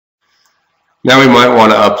Now we might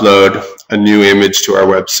want to upload a new image to our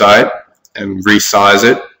website and resize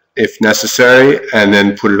it if necessary, and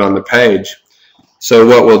then put it on the page. So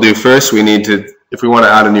what we'll do first, we need to, if we want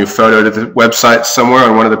to add a new photo to the website somewhere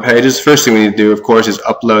on one of the pages, first thing we need to do, of course, is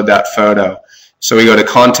upload that photo. So we go to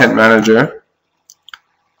Content Manager,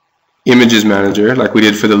 Images Manager, like we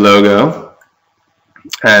did for the logo,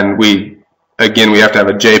 and again, we have to have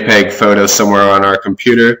a JPEG photo somewhere on our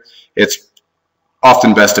computer. It's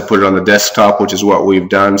often best to put it on the desktop, which is what we've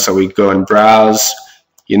done. So we go and browse,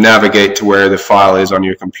 you navigate to where the file is on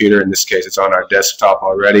your computer. In this case, it's on our desktop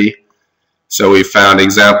already. So we found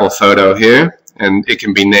example photo here, and it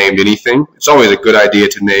can be named anything. It's always a good idea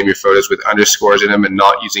to name your photos with underscores in them and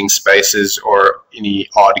not using spaces or any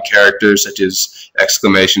odd characters such as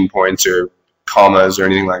exclamation points or commas or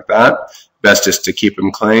anything like that. Best just to keep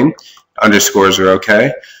them clean. Underscores are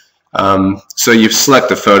okay. So you select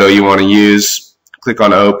the photo you want to use, click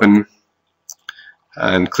on Open,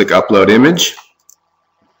 and click Upload Image.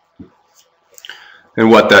 And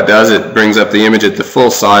what that does, it brings up the image at the full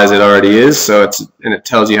size it already is, so and it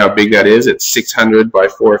tells you how big that is. It's 600 by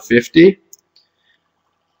 450.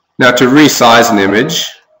 Now to resize an image,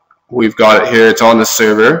 we've got it here, it's on the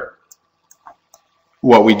server.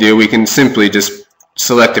 What we do, we can simply just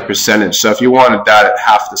select a percentage. So if you wanted that at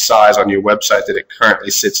half the size on your website that it currently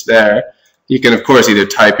sits there, you can of course either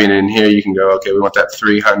type it in here, you can go, okay, we want that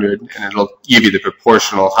 300, and it'll give you the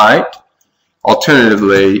proportional height.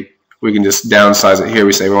 Alternatively, we can just downsize it here.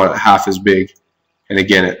 We say we want it half as big, and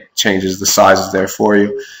again it changes the sizes there for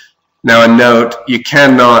you. Now a note, you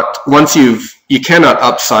cannot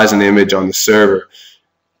upsize an image on the server.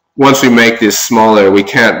 Once we make this smaller, we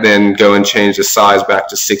can't then go and change the size back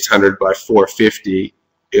to 600 by 450.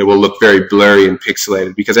 It will look very blurry and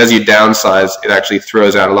pixelated, because as you downsize, it actually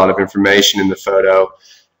throws out a lot of information in the photo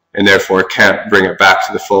and therefore can't bring it back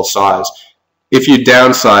to the full size. If you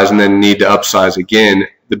downsize and then need to upsize again,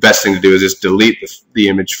 the best thing to do is just delete the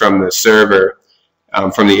image from the server,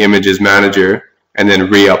 from the Images Manager, and then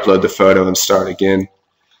re-upload the photo and start again.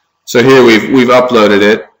 So here we've uploaded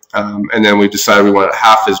it, and then we've decided we want it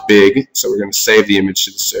half as big, so we're going to save the image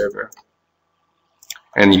to the server.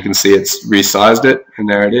 And you can see it's resized it, and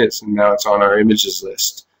there it is, and now it's on our images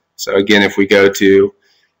list. So again, if we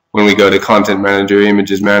when we go to Content Manager,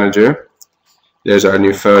 Images Manager, there's our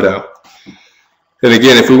new photo. And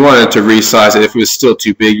again, if we wanted to resize it, if it was still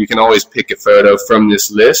too big, you can always pick a photo from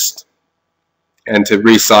this list. And to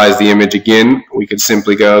resize the image again, we could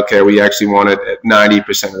simply go, okay, we actually want it at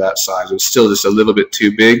 90% of that size. It's still just a little bit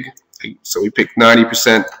too big. So we pick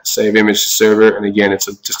 90%, save image to server, and again, it's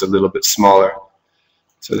just a little bit smaller.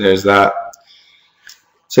 So there's that.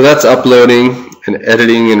 So that's uploading and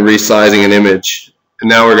editing and resizing an image. And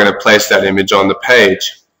now we're going to place that image on the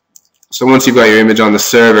page. So once you've got your image on the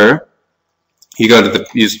server, you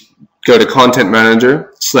go to Content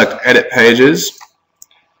Manager, select Edit Pages,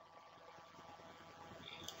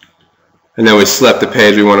 and then we select the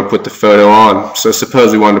page we want to put the photo on. So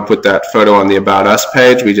suppose we want to put that photo on the About Us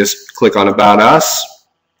page, we just click on About Us.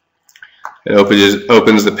 It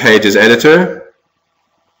opens the Pages Editor.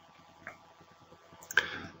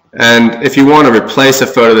 And if you want to replace a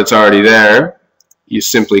photo that's already there, you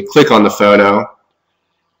simply click on the photo,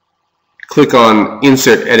 click on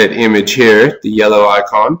Insert Edit Image here, the yellow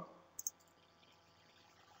icon.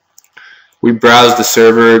 We browse the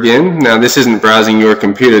server again. Now this isn't browsing your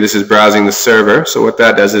computer, this is browsing the server. So what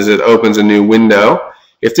that does is it opens a new window.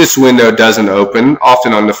 If this window doesn't open,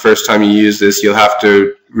 often on the first time you use this, you'll have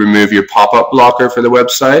to remove your pop-up blocker for the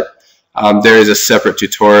website. There is a separate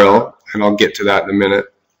tutorial, and I'll get to that in a minute.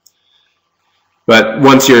 But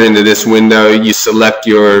once you're into this window, you select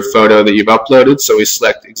your photo that you've uploaded. So we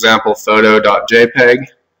select example photo.jpg,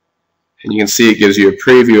 and you can see it gives you a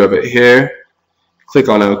preview of it here. Click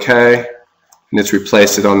on OK, and it's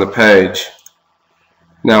replaced it on the page.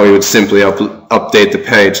 Now we would simply update the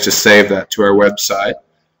page to save that to our website.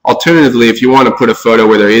 Alternatively, if you want to put a photo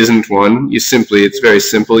where there isn't one, it's very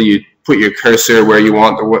simple. You put your cursor where you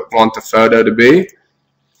want the photo to be,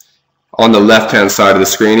 on the left-hand side of the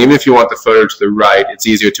screen. Even if you want the photo to the right, it's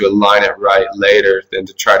easier to align it right later than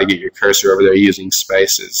to try to get your cursor over there using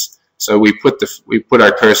spaces. So we put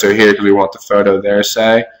our cursor here because we want the photo there,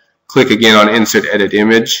 say. Click again on Insert Edit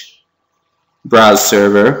Image, browse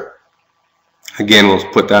server. Again, we'll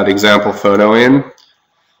put that example photo in,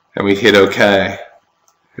 and we hit OK.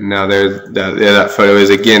 And now there that photo is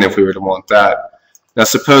again if we were to want that. Now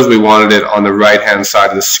suppose we wanted it on the right-hand side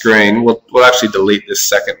of the screen. We'll actually delete this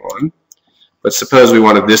second one. But suppose we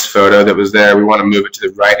wanted this photo that was there, we want to move it to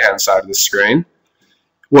the right-hand side of the screen.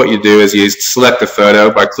 What you do is you select the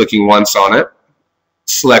photo by clicking once on it,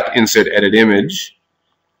 select Insert Edit Image,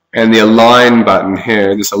 and the Align button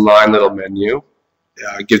here, this Align little menu,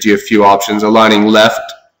 gives you a few options. Aligning left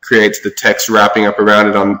creates the text wrapping up around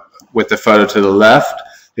it with the photo to the left.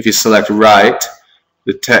 If you select right,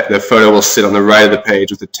 the photo will sit on the right of the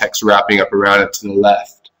page with the text wrapping up around it to the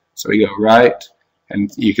left. So we go right,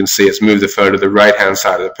 and you can see it's moved the photo to the right-hand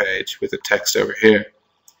side of the page with the text over here.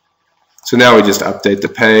 So now we just update the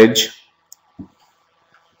page,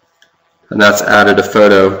 and that's added a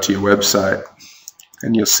photo to your website.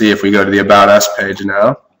 And you'll see if we go to the About Us page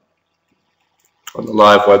now, on the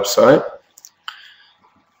live website,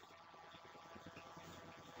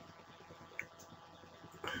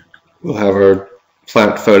 we'll have our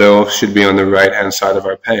plant photo should be on the right-hand side of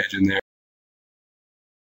our page, and there